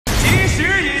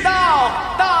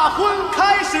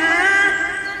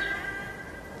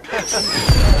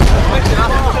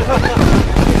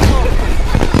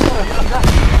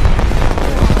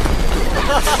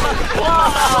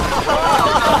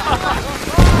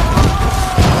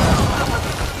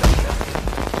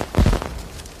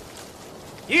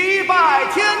一拜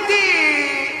天地！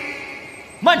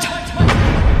慢着！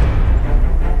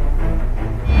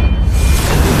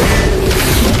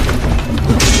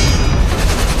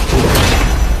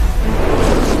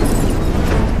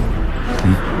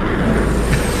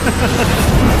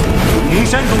云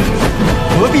山公主，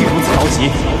何必如此着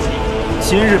急？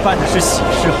今日办的是喜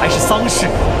事还是丧事，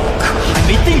可还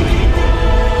没定呢。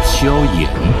萧炎，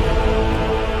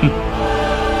哼，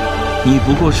你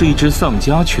不过是一只丧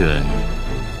家犬，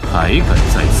还敢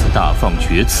在此大放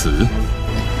厥词？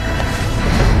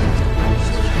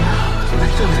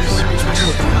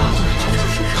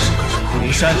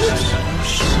云山，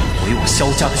毁我萧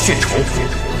家的血仇，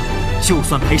就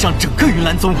算赔上整个云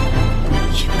岚宗，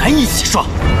也难以洗刷。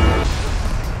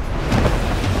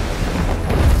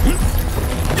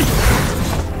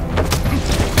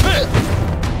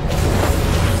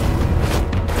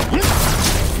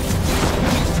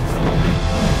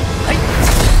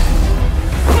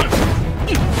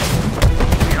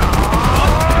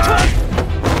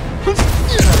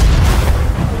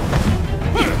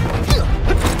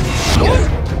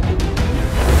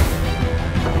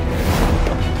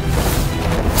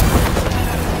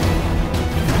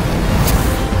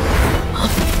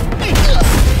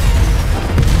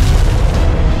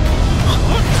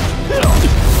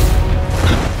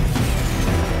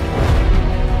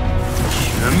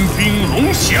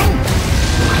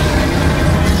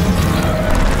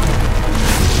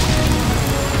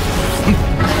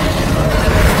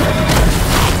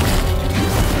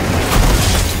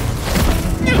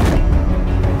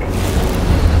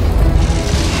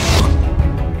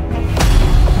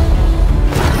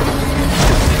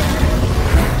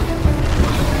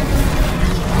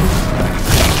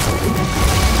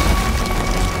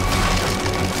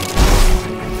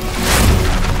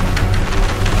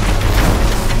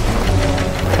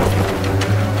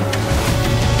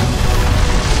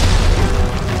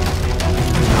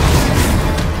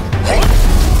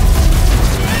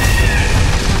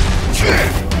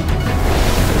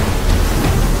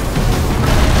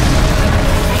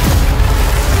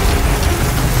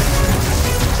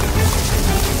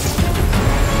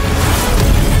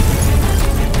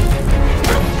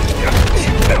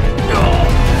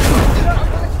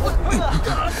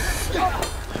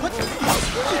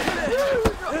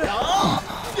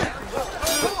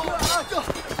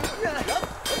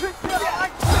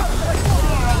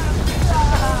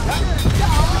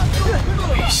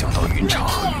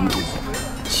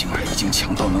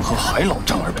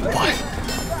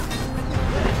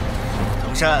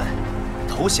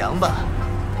投降吧！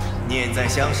念在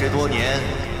相识多年，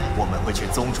我们会劝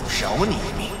宗主饶你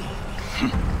一命。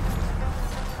哼！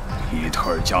伊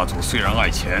特尔家族虽然爱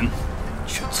钱，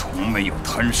却从没有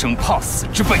贪生怕死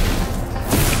之辈。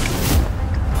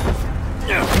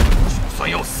就算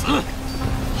要死，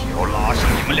也要拉上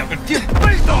你们两个垫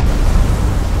背的。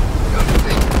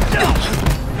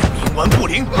冥顽不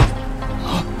灵，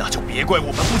那就别怪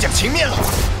我们不讲情面了。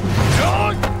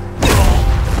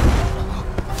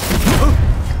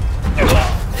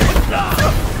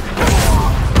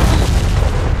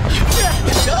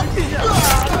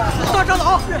大长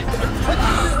老，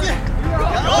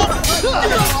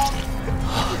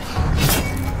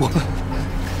我们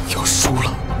要输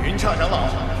了。云畅长老、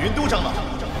云都长老，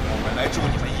我们来助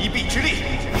你们一臂之力。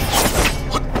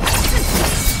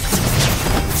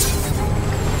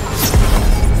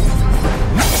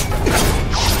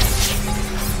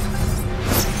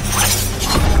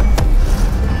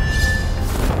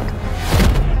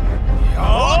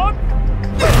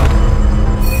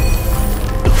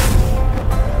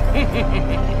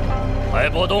海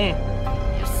波东，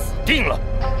你死定了！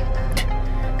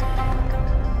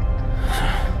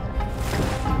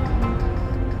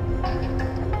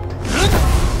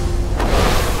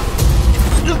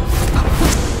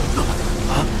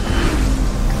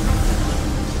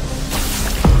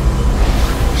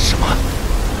什么？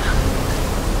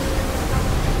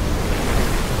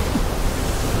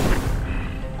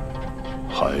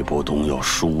海波东要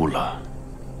输了。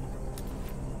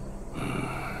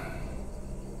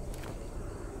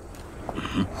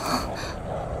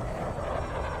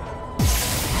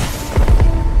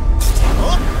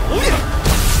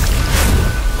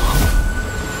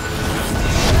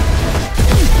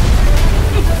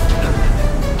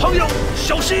朋友，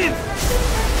小心！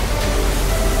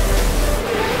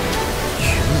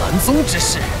云岚宗之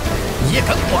事，你也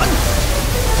敢管？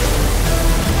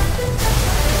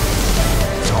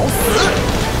找找死！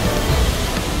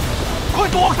快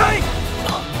躲开！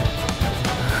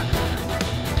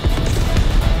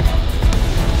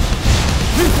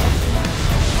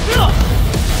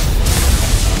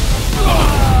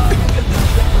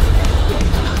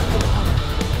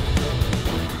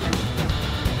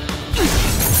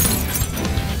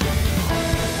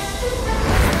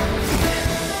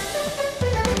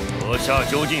阁下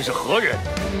究竟是何人？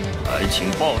还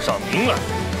请报上名来。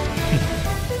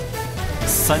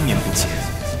3年不见，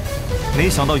没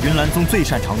想到云岚宗最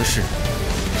擅长的事，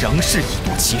仍是以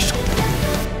多欺少。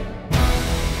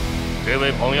这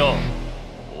位朋友，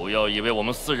不要以为我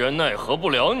们4人奈何不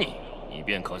了你，你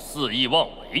便可肆意妄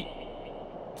为。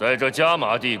在这加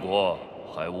玛帝国，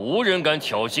还无人敢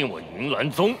挑衅我云岚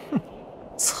宗。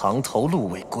藏头露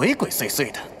尾，鬼鬼祟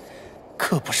祟的，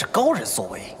可不是高人所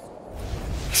为。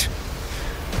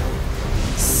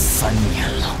 3年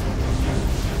了，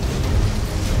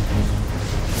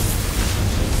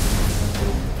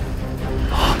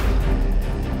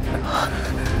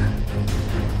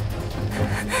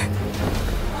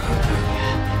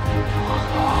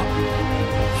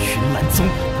云岚宗，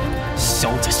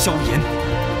萧家萧炎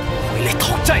回来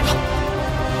讨债了。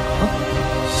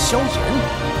萧炎，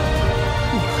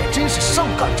你还真是上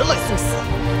赶着来送死！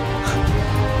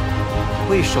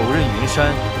为手刃云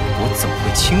山，我怎么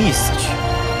会轻易死去？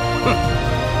 哼，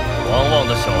狂妄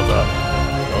的小子，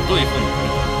要对付你，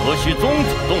何须宗主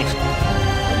动手？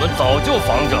我们早就防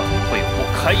着会有不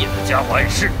开眼的家伙碍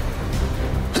事。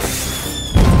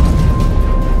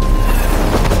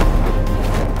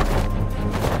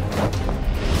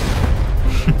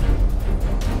哼，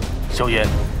萧炎，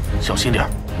小心点儿。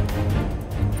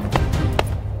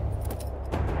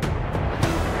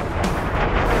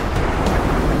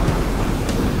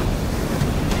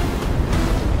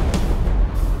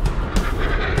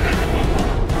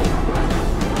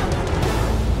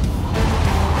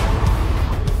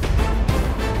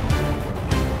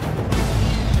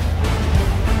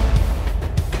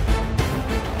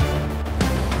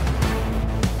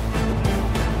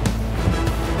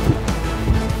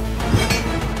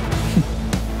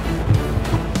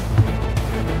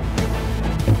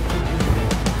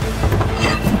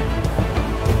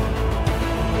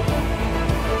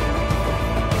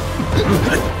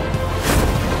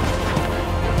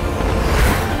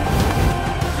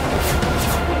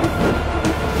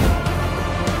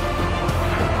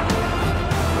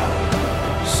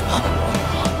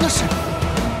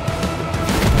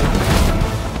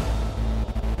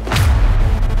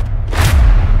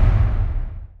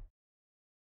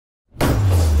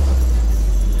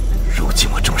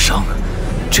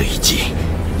 这一击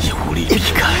也无力避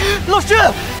开。老师，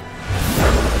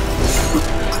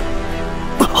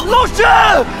老师，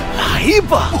来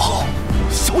吧！不好，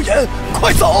萧炎，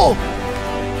快走！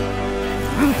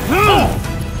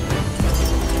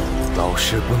老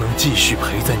师不能继续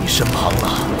陪在你身旁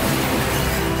了。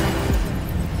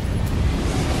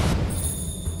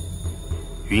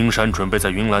云山准备在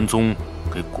云岚宗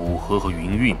给古河和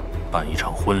云韵办一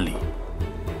场婚礼。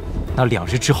那2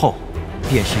日之后。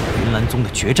 便是云岚宗的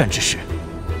决战之时。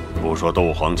不说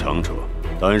斗皇强者，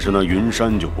但是那云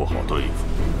山就不好对付。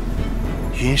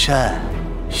云山，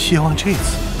希望这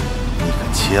次你可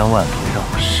千万别让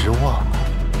我失望啊！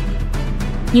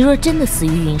你若真的死于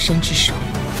云山之手，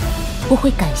我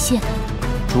会感谢的。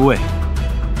诸位，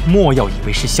莫要以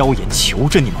为是萧炎求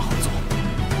着你们合作。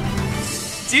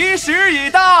吉时已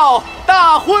到，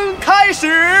大婚开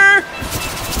始。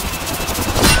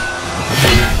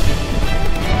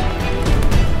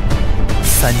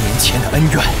 3年前的恩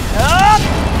怨，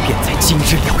便在今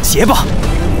日了结吧。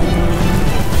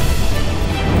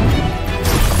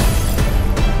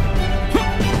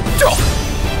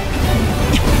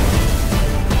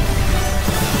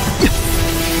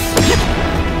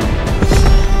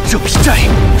这笔债，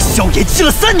萧炎积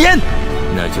了3年，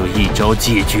那就一招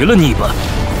解决了你吧，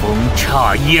风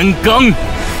叉烟罡。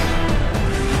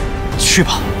去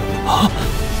吧，啊！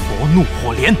佛怒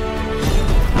火莲。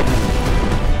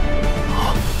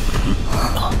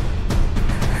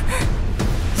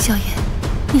 萧炎，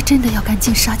你真的要赶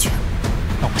尽杀绝？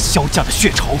那我萧家的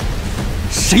血仇，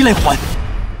谁来还？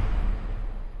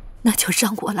那就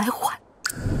让我来还。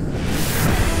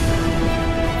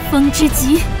风之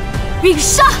极，陨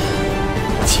杀！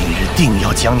今日定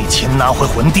要将你钱拿回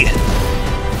魂殿！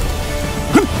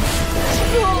哼！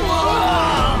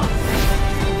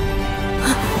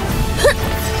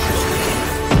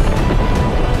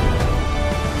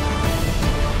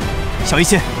小医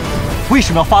仙，为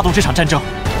什么要发动这场战争？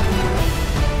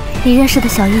 你认识的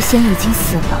小医仙已经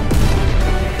死了，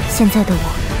现在的我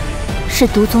是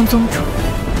毒宗宗主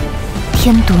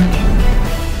天毒女。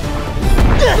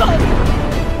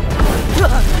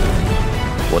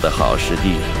我的好师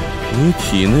弟，你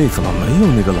体内怎么没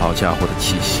有那个老家伙的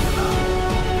气息了？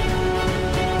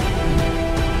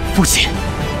父亲，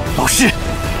老师，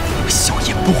萧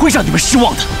炎不会让你们失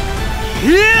望的。